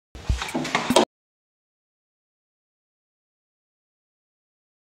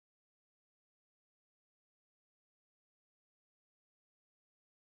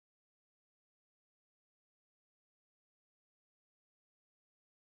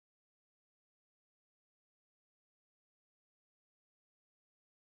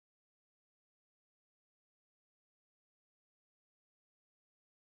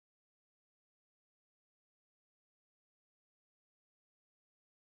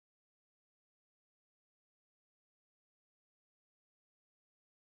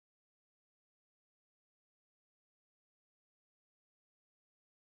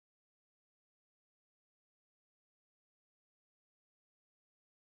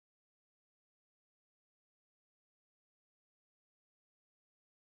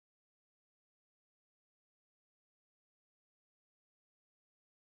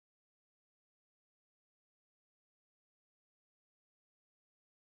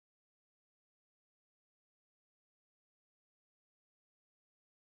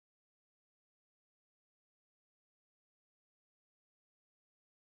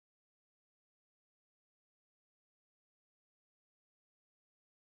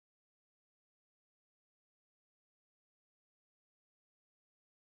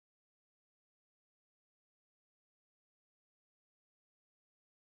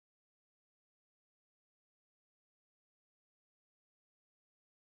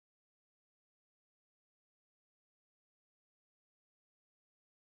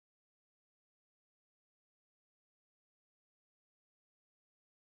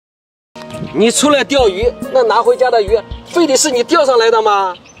你出来钓鱼，那拿回家的鱼，非得是你钓上来的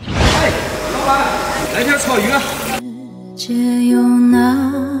吗？哎，老板，来点草鱼。世界有那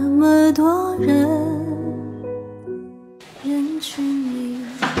么多人，人群里。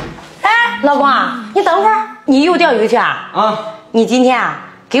哎，老公啊，你等会儿，你又钓鱼去啊？啊，你今天啊，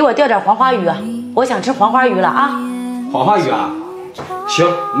给我钓点黄花鱼啊，我想吃黄花鱼了啊。黄花鱼啊？行，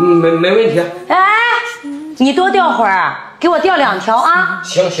没问题。哎，你多钓会儿，给我钓2条啊。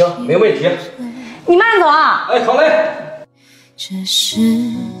行，没问题。你慢走啊。哎，好嘞。这世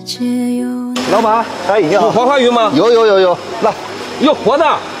界有老板，啥饮料？有黄花鱼吗？有，那有活的。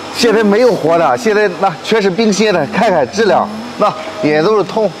现在没有活的，现在那全是冰鲜的，看看质量，那也都是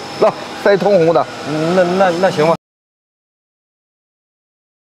通，那带通红的。那行吧。